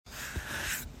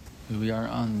We are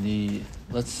on the.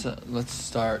 Let's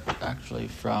start actually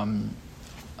from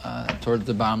towards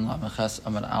the bottom. Lameches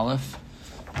Amud Aleph.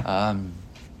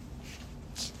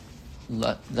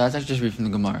 That's actually just read from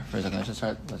the Gemara for a second.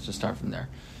 Let's just start from there.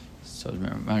 So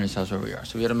remind yourselves where we are.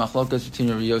 So we had a machlokas between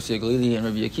Rabbi Yossi Galili and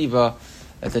Rabbi Akiva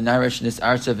at the Nairish Nis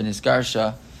Artsev and Nis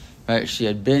Garsha. Right, she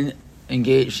had been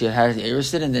engaged. She had a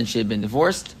Erusin, and then she had been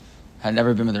divorced. Had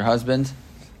never been with her husband.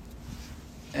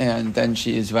 And then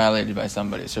she is violated by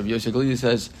somebody. So Rabbi Yossi Galili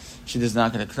says she does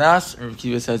not get a knas. Rabbi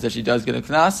Akiva says that she does get a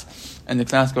knas, and the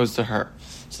knas goes to her.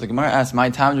 So the Gemara asks, "My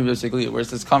time, Rabbi Yossi Galili, where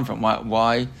does this come from?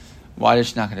 Why does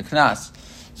she not get a knas?"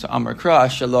 So Amar Kra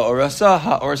Shelo Orasa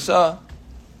Haorsa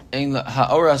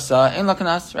Haorasa Ein La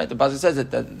Knas. Right, the pasuk says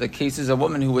that the case is a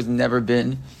woman who was never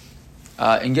been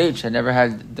engaged, had never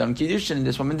had done kiddushin, and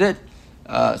this woman did.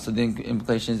 So the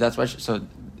implication is that's why.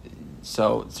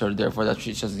 So therefore, that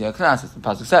she doesn't get a knas, as the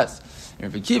pasuk says.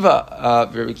 Rabbi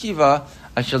Akiva,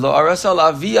 Ashelo Arasa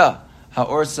Lavia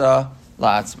Haorsa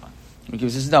La'atzma. Rabbi Akiva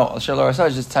says no. Ashelo Arasa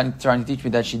is just trying to teach me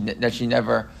that she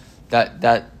never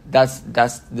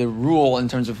that's the rule in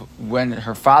terms of when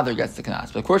her father gets the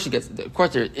knas. But of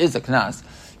course there is a knas,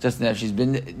 just that she's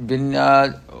been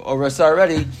Orasa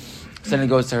already, so then it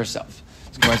goes to herself.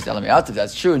 So Gemara telling me out if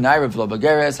that's true. Naira v'lo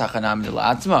bageres hachanam de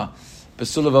la'atzma. It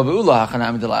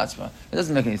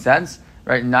doesn't make any sense,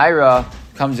 right? Naira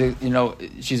comes,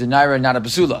 she's a Naira, not a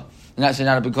Basula. Not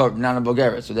a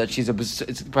Bogera, so that it's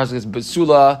the process is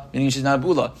Basula, meaning she's not a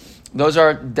Bula. Those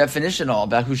are definitional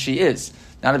about who she is,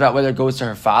 not about whether it goes to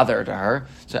her father or to her.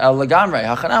 So El Lagamre,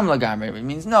 Hachanam Lagamre, it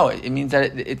means no. It means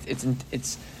that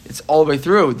it's all the way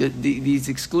through. These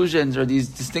exclusions or these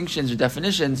distinctions or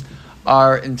definitions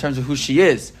are in terms of who she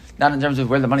is, not in terms of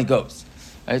where the money goes.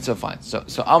 Right, so fine. So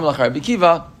Amalach Rabbi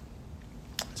Akiva.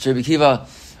 So Rabbi Akiva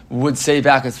would say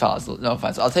back as follows. No,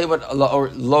 fine. So I'll tell you what low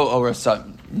orasa.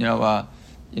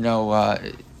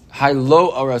 High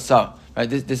low orasa. Right.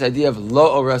 This idea of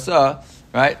low orasa.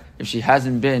 Right. If she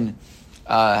hadn't had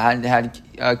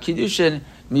kiddushin,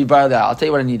 mi bar that. I'll tell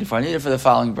you what I need it for. I need it for the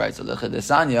following bright. So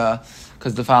l'chedesanya,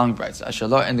 because the following bright.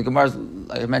 And the Gemara,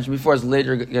 like I mentioned before, is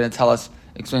later going to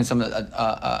explain some of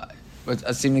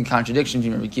a seeming contradiction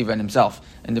between Rabbi Akiva and himself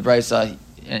in the Brisa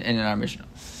and in our Mishnah.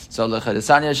 So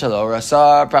l'chadesanya shelo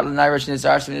rasa pratlan nairish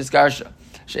nisarsh v'nisgarsha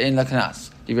she'ein laknas.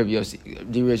 Rabbi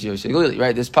Yossi,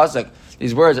 right? This pasuk,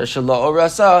 these words are shelo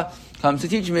rasa, comes to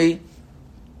teach me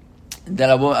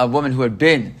that a woman who had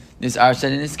been nisarsh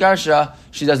and nisgarsha,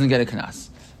 she doesn't get a knas.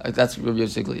 Like that's Rabbi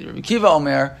Yossi. Rabbi Akiva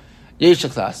Omer yesh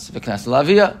knas v'knas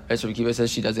lavia. Right? So Rabbi Akiva says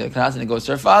she does get a knas and it goes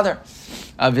to her father.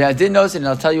 I did notice it, and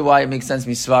I'll tell you why it makes sense.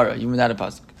 Misvara, you without a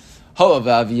pasuk. So a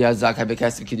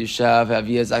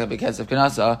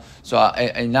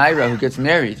naira who gets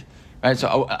married, right?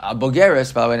 So a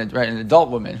bogeres, by the way, right, an adult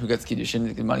woman who gets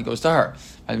kiddushin, the money goes to her.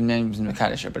 My name is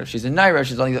Mekadesha, but if she's a naira,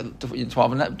 she's only between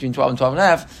 12 and 12 and a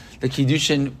half. The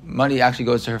kiddushin money actually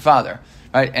goes to her father,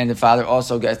 right? And the father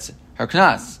also gets her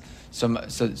knas. So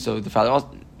the father also.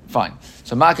 Fine.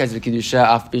 So if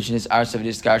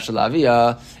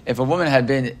a woman had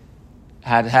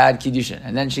had kiddushin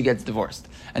and then she gets divorced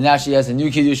and now she has a new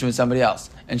kiddushin with somebody else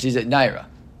and she's at naira,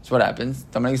 so what happens?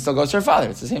 The money still goes to her father.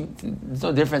 It's the same. There's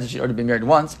no difference if she'd already been married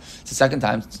once. It's the second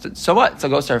time. So what? So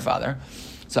it goes to her father.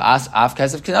 So af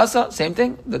kesef kanasa, same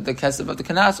thing. The kesef of the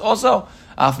kanas also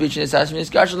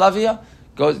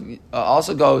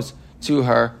also goes to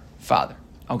her father.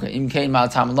 Okay.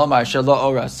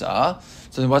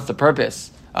 So then what's the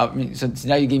purpose? So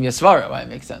now you gave me a svara, why it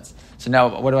makes sense. So now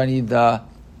what do I need the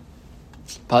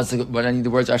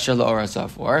words asher lo orasa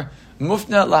for?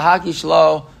 Mufna lahaki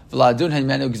shlo v'ladun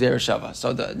himenu gzeir shava.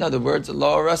 So the words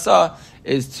lo orasa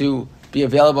is to be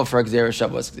available for gzeir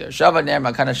shava. What's gzeir shava? Ner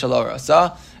makana shelo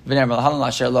orasa v'ner malhalan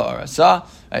asher lo orasa.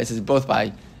 This is both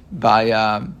by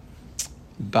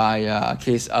a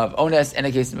case of ones and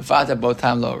a case of mefata, both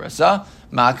time lo orasa.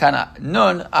 Ma'akana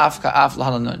nun af ka'af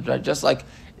lahalan nun. Right, just like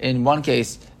in one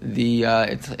case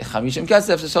it's chamishim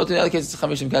kesef, so in the other case it's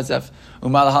chamishim kesef.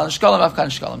 Umalahalan shkalim af kan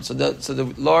shkalim. So the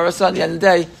lo orasa at the end of the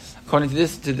day, according to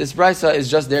this brisa, is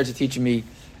just there to teach me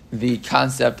the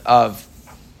concept of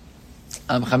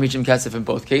chamishim kesef in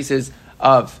both cases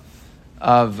of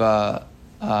ones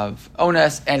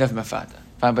and of mefata.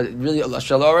 Fine, but really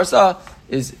shelo orasa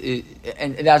is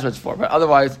and that's what it's for. But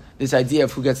otherwise, this idea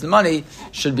of who gets the money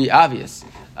should be obvious,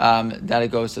 that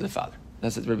it goes to the father.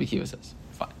 That's what Rabbi Akiva says.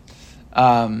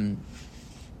 Fine.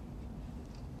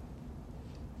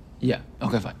 Yeah.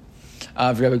 Okay. Fine.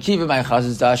 Rabbi Akiva, my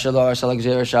chazis da shelo orasa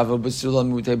l'gzeir shava b'sula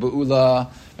mute b'ula.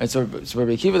 So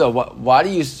Rabbi Akiva, though, why do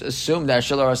you assume that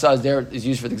shelo orasa is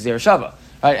used for the gzeir shava,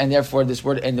 right? And therefore, this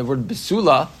word and the word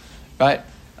b'sula, right?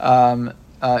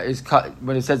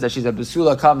 when it says that she's a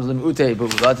besula comes limute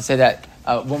beula, to say that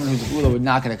a woman who's a beula would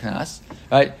not get a knas,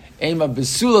 right? Ema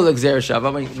besula l'gzer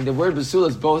shava. When the word besula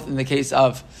is both in the case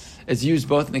of, it's used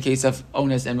both in the case of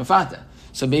ones and mafata.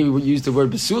 So maybe we use the word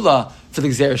besula for the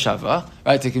gzer shava,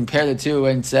 right? To compare the two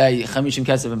and say chamishim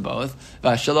kesef in both.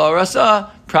 V'shalo rasa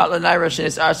prat l'nayra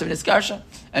shenis arsav niskarsha.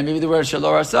 And maybe the word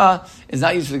shalo rasa is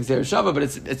not used for the gzer shava,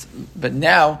 but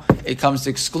now it comes to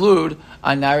exclude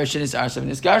on nayra shenis arsav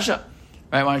niskarsha.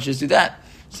 Right? Why don't you just do that?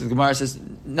 So the Gemara says,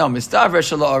 no, mistavra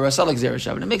shalo rasa l'gzer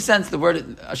shava. And it makes sense. The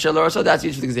word shalo rasa, that's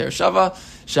used for the gzer shava.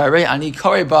 Sharei ani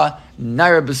koreba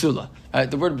nayra besula. Right?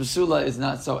 The word besula is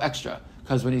not so extra.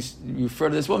 Because when you refer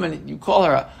to this woman, you call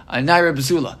her a naira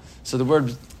basula. So the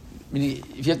word, meaning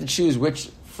if you have to choose which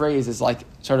phrase is like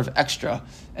sort of extra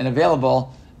and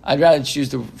available, I'd rather choose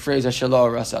the phrase ashalo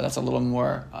rasa. That's a little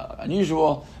more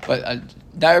unusual, but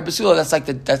naira basula,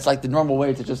 that's like the normal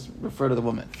way to just refer to the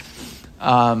woman.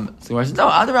 So the Gemara says, no,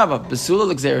 adarabba, basula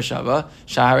l'gzer shava,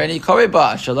 shahareni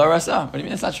koreba ashalo rasa. What do you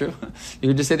mean? That's not true. You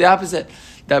could just say the opposite.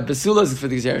 That basula is for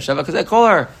the gzer shava because I call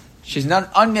her. She's not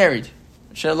unmarried.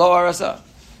 Shelo arasa.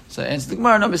 So answer the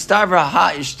Gemara, no, mistavra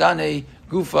ha ishtane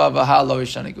gufa v'ha lo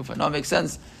ishtane gufa. No, it makes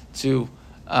sense to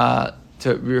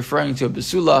be referring to a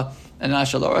basula and not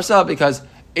shelo arasa because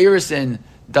erisin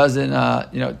doesn't,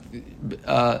 the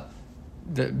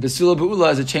basula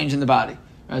ba'ula is a change in the body,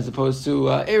 as opposed to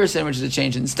erisin, which is a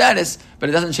change in status, but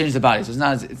it doesn't change the body, so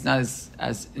it's not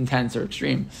as intense or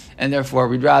extreme, and therefore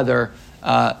we'd rather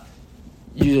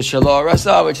use a shelo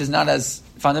arasa, which is not as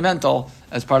fundamental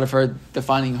as part of her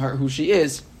defining her who she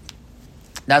is.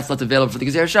 That's what's available for the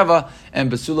Gezer Shava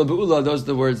and Basula Ba'ula. Those are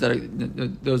the words that are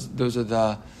those are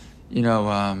the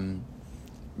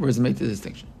words that make the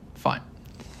distinction. Fine.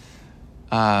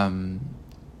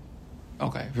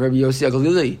 Okay. Rabbi Yossi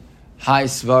Galili, Hai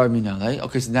Svar Minale.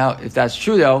 Okay, so now if that's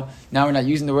true though, now we're not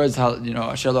using the words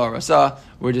Ashelo or Rasa.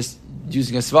 We're just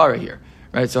using a svara here,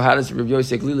 right? So how does Rabbi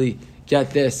Yossi Galili get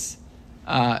this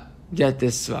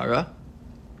svara?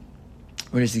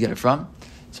 Where does he get it from?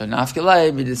 So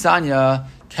nafkalei midisanya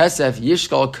kesef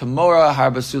yishkol kamora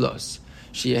harbasulos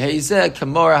sheheze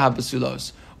kamora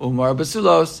harbasulos umar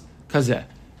basulos kazeh.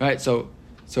 Right. So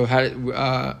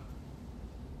how?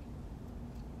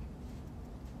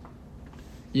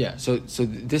 So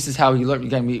this is how he learned.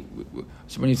 Again,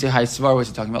 so when you say high svar, what's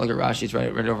he talking about? Look at Rashi. It's right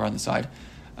over on the side,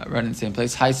 right in the same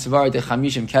place. High svar de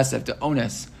chamishim kesef de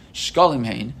ones shkolim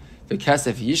hein the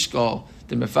kesef yishkol.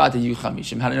 The mefata yu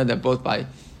chamishim. How do you know that both by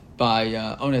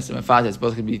ones and mefata it's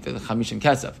both going to be the chamishim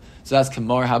kesef? So that's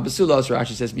kamor habasulos.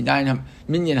 Rashi says minyan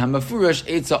hamafurish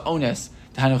etza ones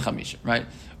tahanu chamishim. Right.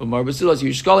 Umar basulos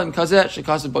yishkolim kazeh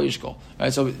shekaseh bo yishkol.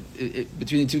 Right. So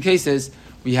between the two cases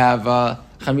we have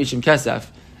chamishim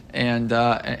kesef and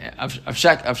of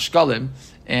shkolim,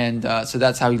 and so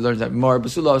that's how he learns that more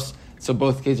basulos. So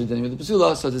both cases are dealing with the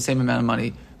basulos. So it's the same amount of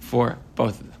money for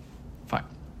both of them. Fine.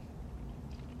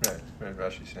 Right,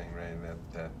 Rashi's saying, right,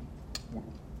 that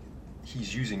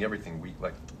he's using everything. We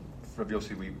like Rabbi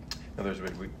Yossi. In other words,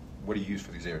 what do you use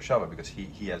for the Gzer Shava? Because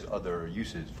he has other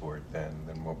uses for it than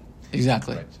what.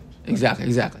 Exactly. Right,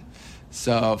 Exactly.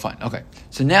 So fine. Okay.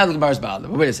 So now the Gemara's Ba'al.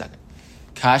 But wait a second.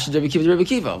 Kash and Rabbi Kiva to Rabbi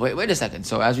Kiva. Wait a second.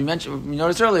 So as we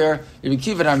noticed earlier, Rabbi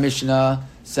Kiva in our Mishnah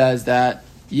says that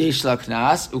Yesh la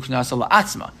knas uknas la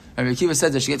atzma. Rabbi Kiva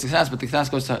says that she gets a knas, but the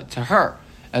knas goes to her.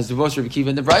 As opposed to Rabbi Kiva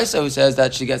in the Brisa, who says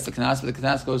that she gets the knas, but the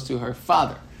knas goes to her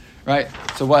father, right?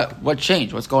 So what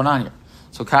changed? What's going on here?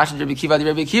 So Kash and Rabbi Kiva to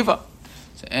Rabbi Kiva.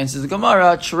 So answers the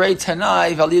Gemara, Trei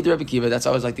Tanai Valid Rabbi Kiva. That's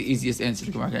always like the easiest answer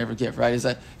the Gemara can ever give, right? It's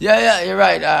like, yeah, you're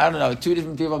right. I don't know, two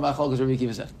different people Machol because Rabbi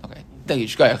Kiva said. Okay, thank you.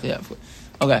 Shkoyach, yeah,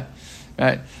 okay,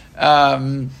 right.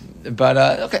 But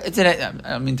okay, it's an. I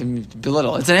don't mean to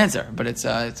belittle. It's an answer, but it's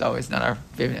always not our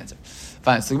favorite answer.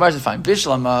 Fine. So Gemara says fine.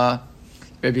 Bishlama.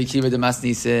 Rabbi Kiva de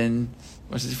Masnisin,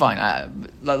 which is fine.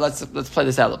 Let's play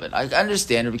this out a little bit. I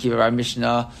understand Rabbi Kiva, our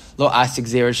Mishnah, lo asik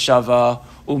zera shava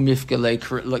umifka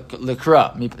lekra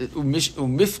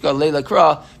umifka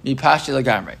lekra mi pashti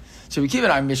legamre. So Rabbi Kiva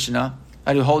in our Mishnah,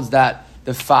 right, who holds that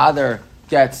the father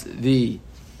gets the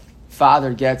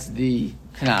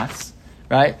knas,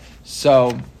 right?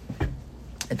 So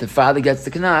if the father gets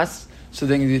the knas, so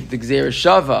then the zera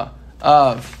shava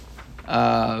of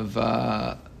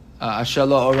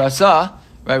Ashalo or Rasa,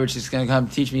 right, which is going to come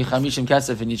teach me Chamishim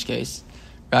Kesef in each case,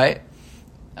 right?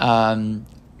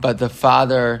 But the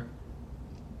father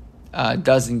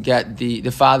doesn't get the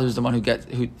father is the one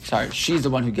she's the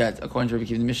one who gets, according to Rabbi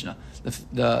Kiva in the Mishnah,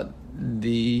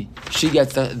 she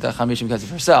gets the Chamishim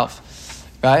Kesef herself,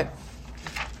 right?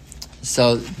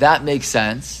 So that makes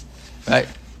sense, right?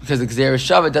 because the Gzeira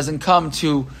Shava doesn't come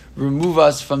to remove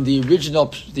us from the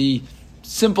original, the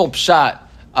simple pshat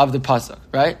of the pasuk,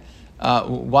 right?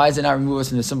 Why does it not remove us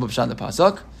from the simple pshat of the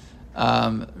pasuk?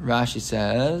 Rashi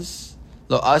says,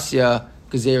 Lo asya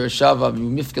Gzeira Shava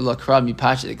mifke lakra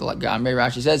mipashet gamre.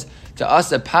 Rashi says, to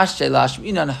asa pashe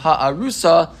lashminan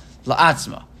ha'arusa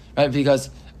la'atzma, right? Because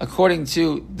according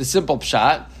to the simple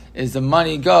pshat, is the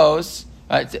money goes,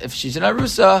 right? If she's an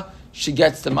arusa, she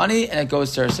gets the money and it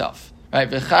goes to herself,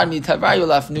 right?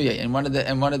 And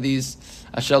one of these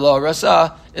ashalo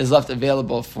rasa is left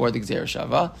available for the Gzeira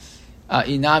Shava.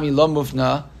 Inami lo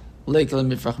mufna lekel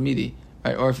mifrach midi,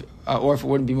 right? Or if it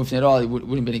wouldn't be mufna at all, it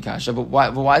wouldn't be any kasha. But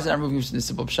why is it not moving from the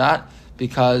simple pshat?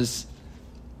 Because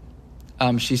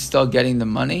she's still getting the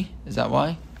money. Is that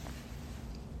why?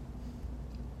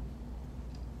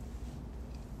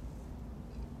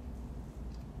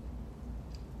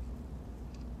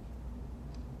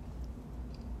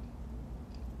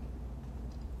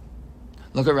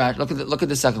 Look at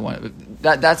the second one.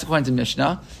 That's according to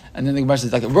Mishnah, and then the Gemara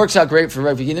says like it works out great for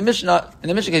Rabbi Kiva. In the Mishnah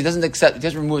case, it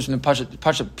doesn't remove us from the pasha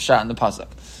pshat in the pasuk.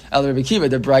 El Rabbi Kiva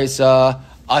the braysa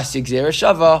asik Gzeira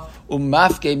Shava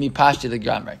umafke mi pashti the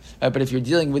gamre. But if you're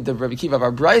dealing with the Rabbi Kiva of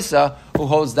our braysa who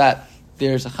holds that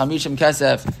there's a chamishim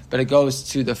kesef, but it goes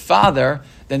to the father,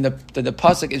 then the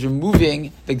pasuk is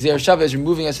removing the Gzeira Shava is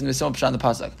removing us from the simple pshat in the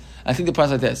pasuk. I think the point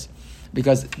is like this.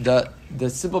 Because the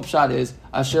simple pshat is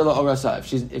asher lo orasa.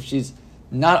 If she's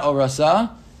not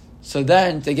orasa, so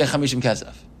then they get chamishim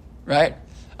kesef, right?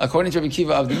 According to Rabbi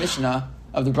Kiva of the Mishnah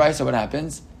of the Brisa, what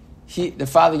happens? The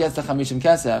father gets the chamishim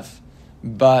kesef,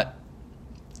 but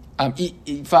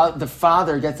the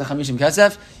father gets the chamishim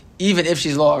kesef even if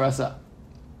she's lo orasa.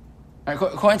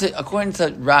 According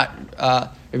to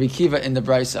Rabbi Kiva in the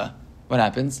Brisa, what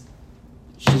happens?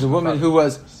 She's a woman who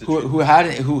had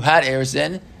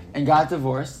erusin and got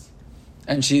divorced,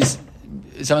 and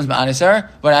someone's ma'anis her.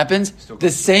 What happens? The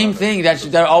same thing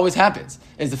that always happens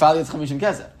is the father gets chamishim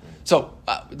kesef. So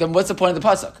then, what's the point of the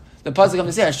pasuk? The pasuk comes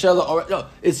to say Hashem or no.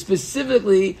 It's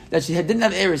specifically that she didn't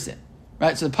have erusin,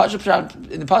 right? So the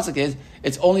pasuk in the pasuk is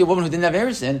it's only a woman who didn't have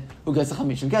erusin who gets the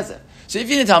chamishim kesef. So if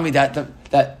you didn't tell me that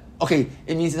okay,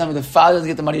 it means to tell me the father doesn't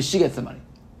get the money, she gets the money.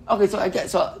 Okay, so I get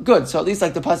so good. So at least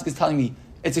like the pasuk is telling me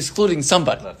it's excluding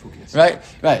somebody, right?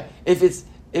 Right.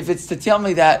 If it's to tell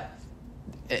me that,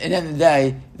 at the end of the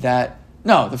day, that,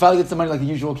 no, the father gets the money like the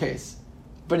usual case.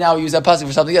 But now we use that pasuk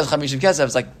for something else, chamishim kesef,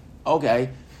 it's like, okay.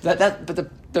 But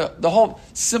the whole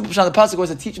simple pshat of the pasuk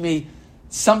was to teach me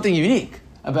something unique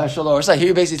about shalom or sa. Here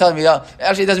you're basically telling me,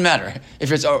 actually it doesn't matter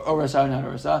if it's orasa or not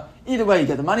orasa. Either way, you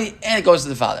get the money and it goes to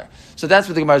the father. So that's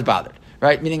what the Gemara is bothered,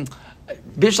 right? Meaning,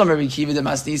 Bishlam Rabbi Kiva the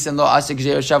Masnisan lo asik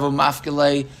Gzeira Shava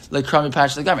mafkele lekrami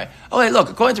pash legamre. Okay, look,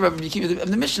 according to Rabbi Kiva of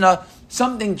the Mishnah,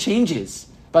 something changes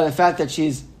by the fact that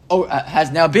she's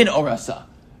has now been orasa,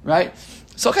 right?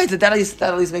 So okay, that at least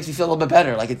makes me feel a little bit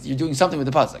better, like you're doing something with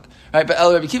the pasuk, right? But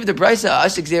El Rabbi Kiva the Brisa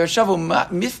asik Gzeira Shava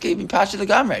mifke pash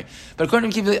legamre. But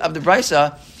according to Rabbi Kiva of the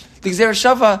Brisa, the Gzeira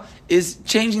Shava is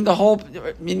changing the whole.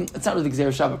 I mean, it's not really the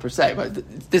Gzeira Shava per se,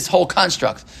 but this whole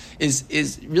construct is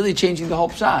really changing the whole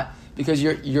pshat. Because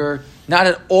you're not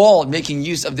at all making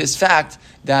use of this fact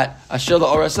that Asher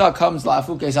Orasa comes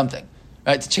la'afuke something,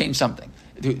 right? To change something.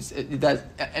 That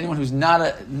anyone who's not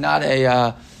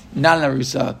an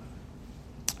Arusa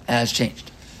has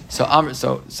changed. So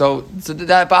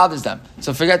that bothers them.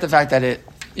 So forget the fact that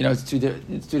it's two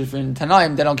different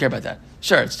Tanaim. They don't care about that.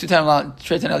 Sure, it's two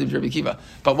Tanaim Rabbi Kiva,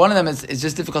 but one of them is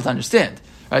just difficult to understand,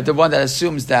 right? The one that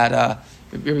assumes that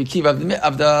Rabbi Kiva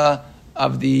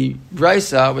of the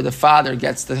Brisa, where the father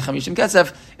gets the chamishim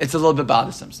kesef, it's a little bit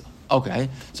bothersome. So, okay,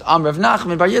 so Rav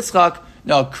Nachman bar Yitzchak,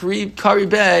 no,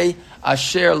 karibei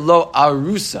asher lo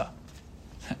arusa.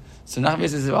 So Nachman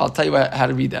says, well, I'll tell you how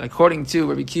to read that. According to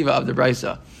Rabbi Kiva of the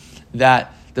Brisa,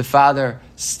 that the father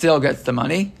still gets the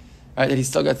money, right? That he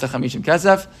still gets the chamishim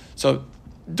kesef. So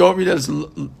don't read it as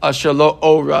asher lo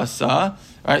orasa,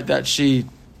 right? That she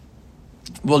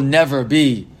will never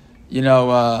be,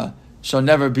 she'll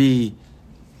never be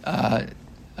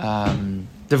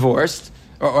divorced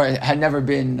or had never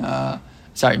been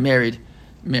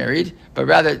married, but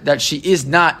rather that she is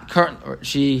not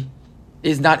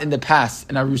in the past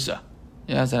an arusa.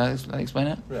 Yeah, does that explain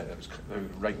it? Right.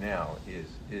 Right now is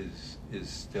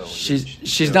still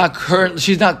she's not currently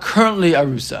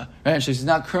arusa. Right? She's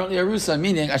not currently arusa,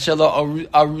 meaning ashelo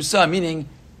arusa, meaning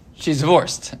she's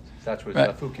divorced. That's what right?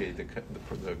 Lafuke,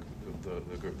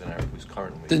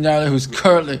 the Nara who's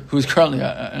currently who's currently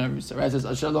an arusa, right? It says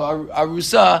ashelo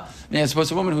arusa, meaning as opposed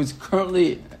to a woman who's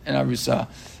currently an arusa,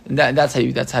 and that's how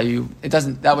you. It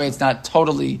doesn't that way. It's not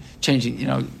totally changing.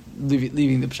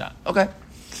 Leaving the pshat. Okay.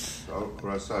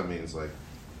 Rasa means like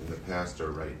in the past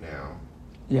or right now.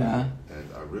 Yeah. And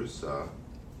Arusa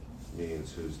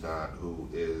means who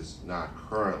is not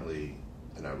currently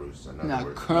an Arusa.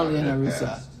 Not currently an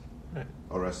Arusa. Right.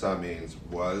 Orasa means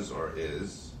was or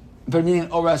is. But meaning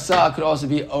Orasa could also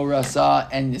be Orasa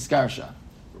and Niskarsha.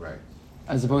 Right.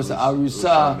 As opposed to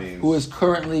Arusa, who is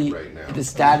currently right the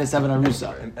status of an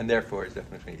Arusa. And therefore, his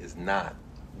definition is not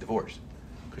divorced.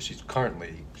 Because she's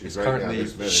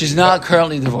not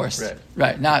currently divorced.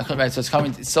 Right. Right. So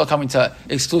it's still coming to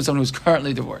exclude someone who's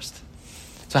currently divorced.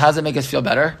 So how does it make us feel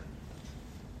better?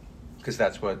 Because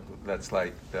that's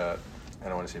like the, I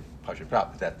don't want to say Pasha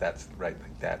Prop, but that's right.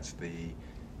 That's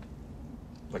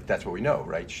what we know,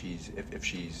 right?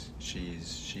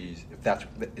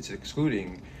 It's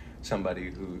excluding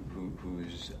somebody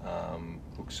who's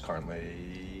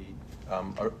currently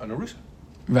an Arusa.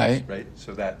 Right. Right.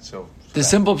 So the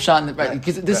simple pshat, right?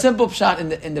 Because the simple pshat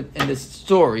in the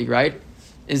story, right,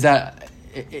 is that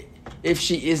if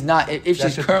she is not, if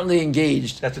she's currently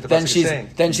engaged, then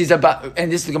she's about,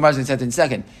 and this is the Gemara's going to say in a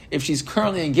second. If she's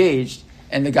currently engaged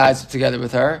and the guy's together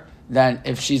with her, then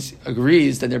if she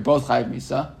agrees that they're both chayiv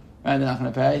misa, right, they're not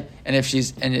going to pay. And if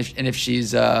she's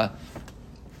she's not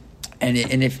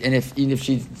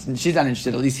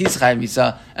interested, at least he's chayiv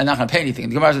misa and not going to pay anything.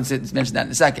 And the Gemara is going to mention that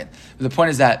in a second. But the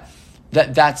point is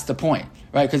that's the point,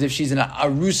 right? Because if she's in an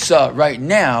arusa right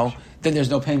now, then there's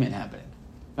no payment happening.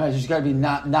 Right, so she's got to be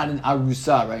not an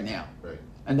arusa right now, right?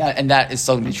 And that is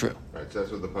still going to be true. Right, so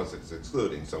that's what the pasuk is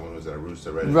excluding. Someone who's an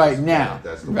arusa right now.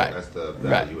 That's the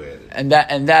value added. And that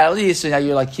at least, so now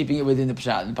you're like keeping it within the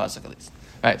pshat and the pasuk at least.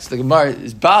 Right, so the Gemara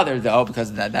is bothered though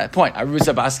because of that point.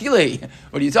 Arusa baskila.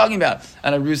 What are you talking about?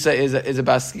 And arusa is a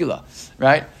baskila,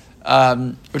 right?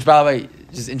 Which, by the way,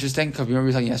 is interesting because remember we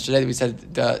were talking yesterday that we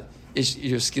said the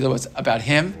issue of skila was about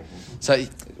him. So,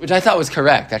 which I thought was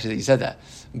correct actually that you said that.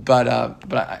 But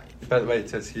by the way, it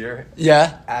says here,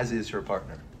 as is her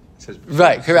partner. It says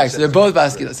right, correct. So they're both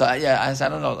baskila. So I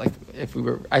don't know, like if we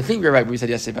were, I think we were right. But we said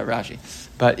yesterday about Rashi,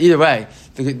 but either way,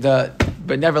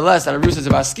 but nevertheless, that arusa is a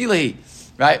baskila,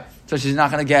 right? So she's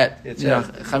not going to get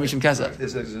chamishim kesef.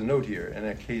 There's a note here in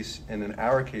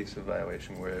our case of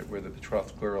violation where the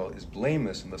betrothed girl is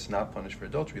blameless and thus not punished for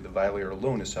adultery, the violator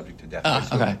alone is subject to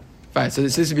death. Okay, fine. So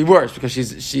this would be worse because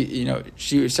she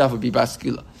herself would be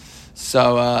baskila.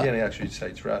 So he actually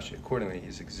cites Rashi. Accordingly,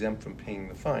 he's exempt from paying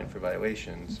the fine for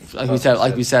violations. Like we said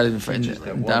in the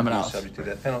subject to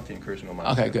that penalty incurs no money.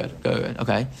 Okay, good.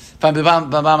 Okay, fine. But the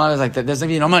bottom line is like that. There's going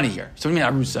to be no money here. So what do you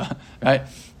mean arusa, right?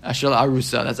 Ashel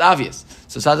arusa. That's obvious.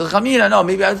 So sadal chamina. No,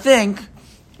 maybe I think,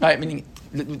 right? Meaning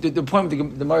the point the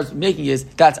Gemara is making is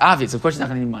that's obvious. Of course, she's not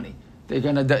going to need money. They're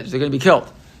going to be killed,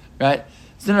 right?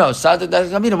 So no,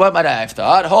 what might I have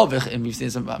thought? And we've seen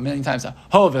this a million times now.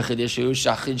 Even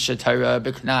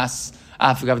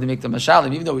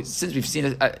though since we've seen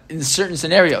it in certain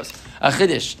scenarios, a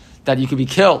chiddush that you could be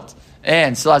killed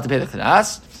and still have to pay the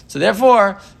knas. So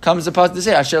therefore, comes the part to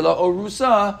say asher lo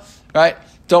orusa, right?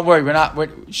 Don't worry,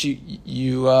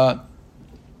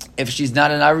 if she's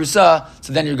not an arusa,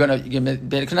 so then you're going to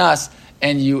pay the knas,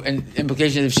 and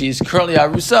implication if she's currently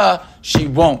arusa, she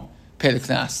won't pay the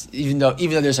knas, even though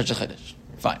there's such a chiddush.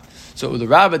 Fine. So the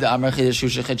Rabbi, the Amar chiddush who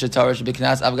shechid Torah should be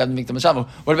knas. I've got to make the mashal.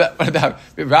 What about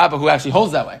Rabbi who actually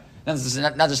holds that way? Not just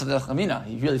the chamina.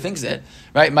 He really thinks it,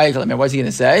 right? What's he going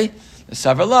to say?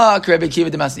 Savarla Rabbi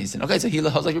Kiva Demasnisin. Okay, so he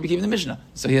holds like Rabbi Kiva the Mishnah.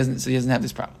 So he doesn't have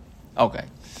this problem. Okay,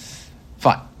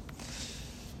 fine.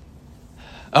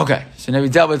 Okay, so now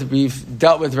we've dealt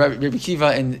with Rabbi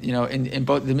Kiva in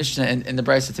both the Mishnah and the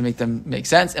Brisa to make them make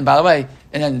sense. And by the way, at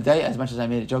the end of the day, as much as I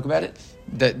made a joke about it,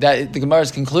 that the Gemara's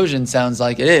conclusion sounds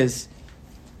like it is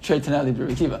Trey Tanali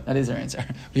Rabbi Kiva. That is our answer.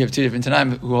 We have two different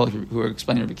Tanaim who are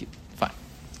explaining Rabbi Kiva. Fine.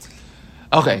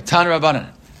 Okay, Tan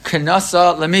Rabbanan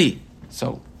Kanasa Lemi.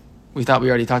 So we thought we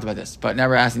already talked about this, but now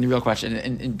we're asking the real question,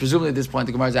 and presumably at this point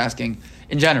the Gemara is asking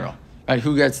in general. Right,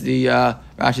 who gets the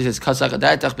Rashi says kasak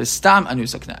adaitach bestam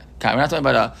anusaknai. We're not talking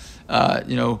about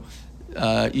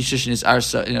ishish in his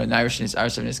arsa, nairish in his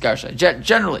arsa and his garsha.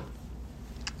 Generally,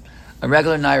 a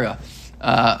regular naira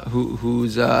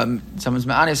who's someone's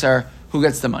ma'anisar, who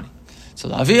gets the money. So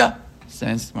lavia,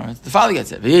 since the father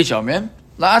gets it. V'yish omrim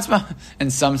la'atzma,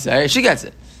 and some say she gets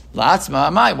it. La'atzma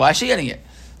amai, why is she getting it?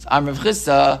 So Amrav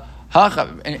Chisda.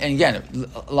 And again,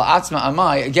 la'atzma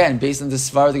amai, again, based on the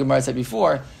svar the Gemara said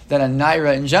before, that a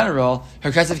naira in general,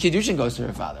 her kesef kiddushin goes to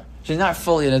her father. She's not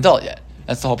fully an adult yet.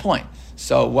 That's the whole point.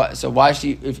 So why is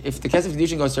she, if the kesef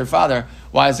kiddushin goes to her father,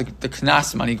 why is the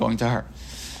knas money going to her?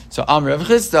 So Amr Rav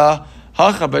Chisda,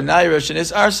 hacha b'naira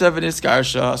shenis arsa v'nis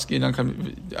garsha,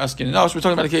 askin. No, we're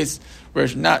talking about a case where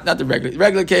it's not the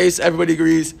regular case. Everybody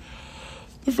agrees.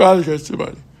 the father gets the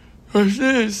money.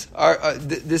 Question is,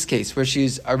 this case where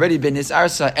she's already been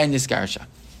nisarsa and nisgarsha.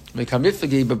 But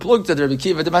plugged to the Rabbi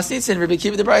Kiva the Masnitzin, Rabbi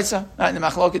Kiva the Braisa. Right? The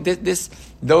machlokas, this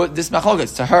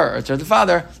machlokas to her or to the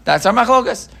father, that's our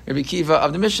machlokas. Rabbi Kiva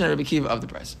of the Mishnah, Rabbi Kiva of the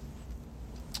Braisa.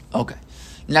 Okay.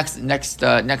 Next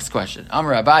question.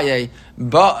 Amar Abaye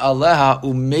ba aleha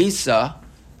umesa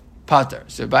pater.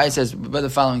 So Abaye says, by the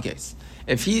following case: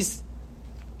 if he's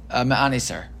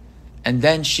me'aneser, and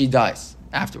then she dies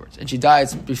afterwards, and she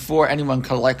dies before anyone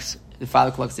collects, the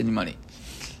father collects any money.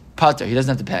 Pater, he doesn't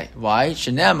have to pay. Why?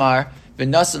 Shenemar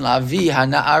v'nasan avi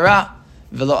hana'ara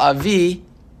v'lo avi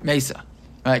mesa.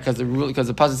 Right? Because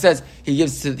the pasuk says he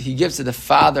gives to the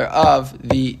father of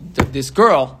this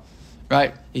girl.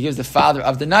 Right? He gives the father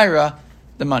of the naira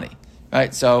the money.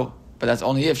 Right? So, but that's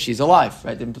only if she's alive.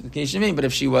 Right? The implication being, but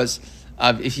if she was,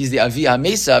 if he's the avi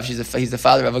mesa, if he's the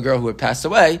father of a girl who had passed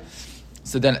away,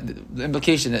 so then the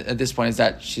implication at this point is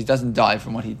that she doesn't die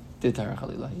from what he did to her.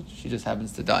 Chalila. She just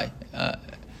happens to die.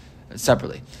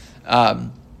 Separately,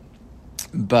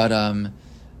 but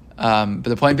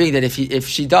the point being that if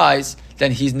she dies,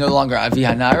 then he's no longer avi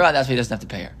hanara. That's why he doesn't have to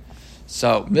pay her.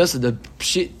 So milsa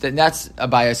that's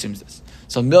Abaye assumes this.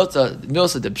 So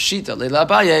milsa the pshita leila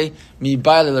Abaye mi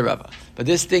bay leila Rava. But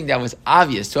this thing that was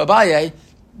obvious to Abaye,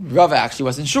 Rava actually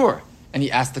wasn't sure, and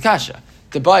he asked the kasha.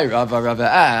 To buy Rava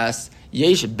asked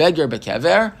yesh beggar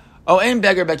bekever. Oh, in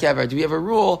beggar bekever, do we have a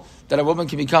rule that a woman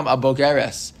can become a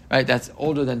bogeres? Right, that's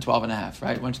older than 12 and a half,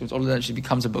 right? When she becomes older than she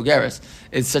becomes a bogeres.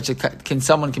 It's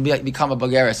someone become a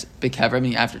bogeres bekever,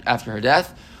 meaning after her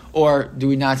death? Or do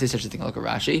we not say such a thing like a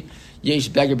Rashi? Yesh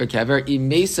beggar bekever,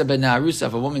 imesa benarusa,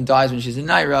 if a woman dies when she's in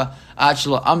Naira,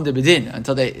 achla amda bedin,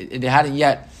 until they hadn't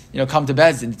yet, come to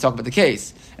Bezdin to talk about the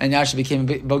case. And now she became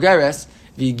a bogeres,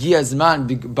 v'gia zman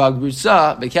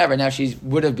bagrusa bekever, now she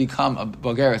would have become a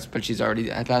bogeres, but she's already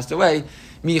passed away.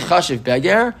 Mi chashiv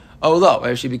beger, oh, low,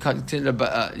 whether she be considered a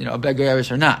begarish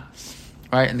or not,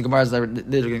 right? And the Gemara is later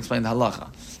going to explain the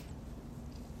halacha.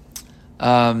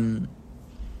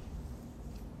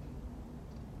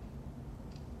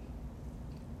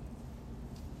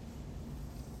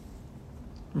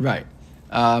 Right.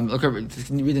 Look,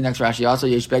 can you read the next Rashi? Also,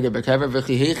 yesh begar bekever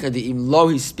v'chihecha de'im lo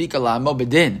hispika la'amo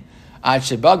bedin ad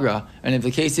shebagra. And if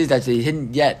the case is that they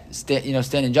didn't yet stand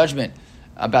in judgment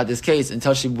about this case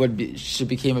until she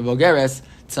became a bogeres.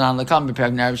 We're going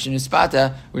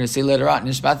to see later on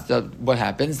what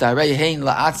happens.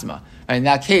 In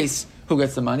that case, who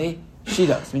gets the money? She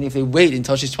does. Meaning if they wait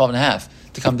until she's 12 and a half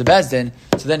to come to Bezdin,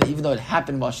 so then even though it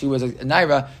happened while she was a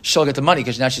naira, she'll get the money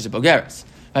because now she's a bogeres.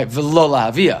 Right? V'lo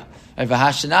la'avia.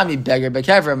 V'hashanami beggar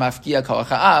bekever mafkia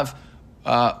koacha'av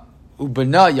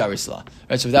ubana yarisla.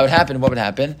 Right? So if that would happen, what would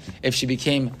happen? If she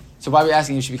became... So why are we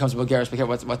asking if she becomes a bogeres bekever?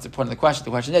 What's the point of the question?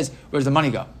 The question is, where does the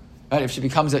money go? Right? If the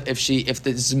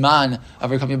zman of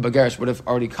her becoming a bogeres would have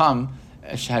already come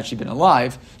had she been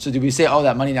alive, so do we say,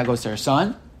 that money now goes to her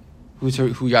son, who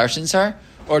yarshins her,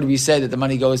 or do we say that the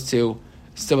money still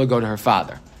would go to her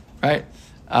father? Right?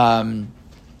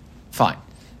 Fine.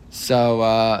 So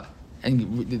and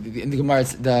in the Gemara,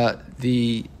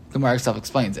 the Gemara itself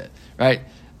explains it. Right?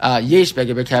 Yesh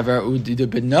beggar bekever uda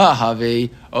b'na havi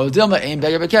o dilma ein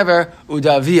beggar bekever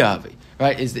uda avia havi.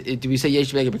 Right? Do we say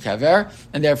yesh beggar bekever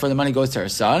and therefore the money goes to her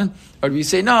son, or do we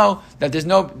say no, that there's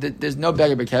no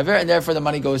beggar bekever and therefore the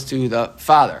money goes to the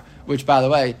father? Which, by the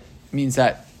way, means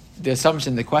that the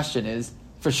assumption, the question is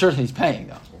for sure he's paying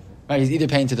though. Right? He's either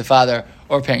paying to the father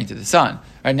or paying to the son.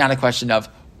 Right? Not a question of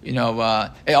it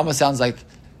almost sounds like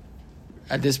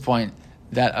at this point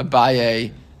that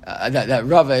Abaye that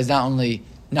Rava is not only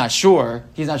not sure,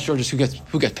 he's not sure just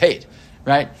who gets paid,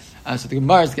 right? So the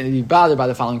Gemara is going to be bothered by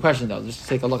the following question, though. Just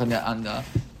take a look on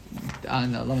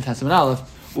Lamed Testament Aleph.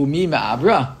 Umi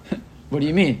ma'abra. What do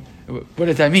you mean? What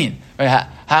does that mean? Right?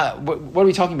 What are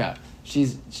we talking about? She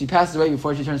passes away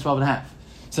before she turns 12 and a half.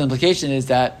 So the implication is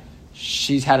that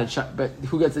she's had a child, but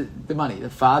who gets the money? The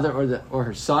father or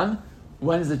her son?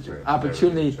 When is the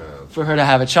opportunity for her to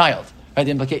have a child? Right?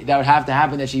 That would have to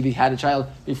happen that she had a child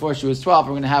before she was 12.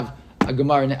 We're going to have a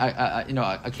Gemara,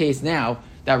 a case now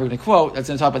that we're going to quote that's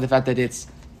going to talk about the fact that it's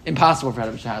impossible for her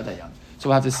to have a child that young. So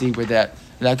we'll have to see where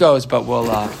that goes, but we'll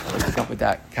pick up with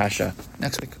that kasha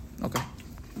next week. Okay.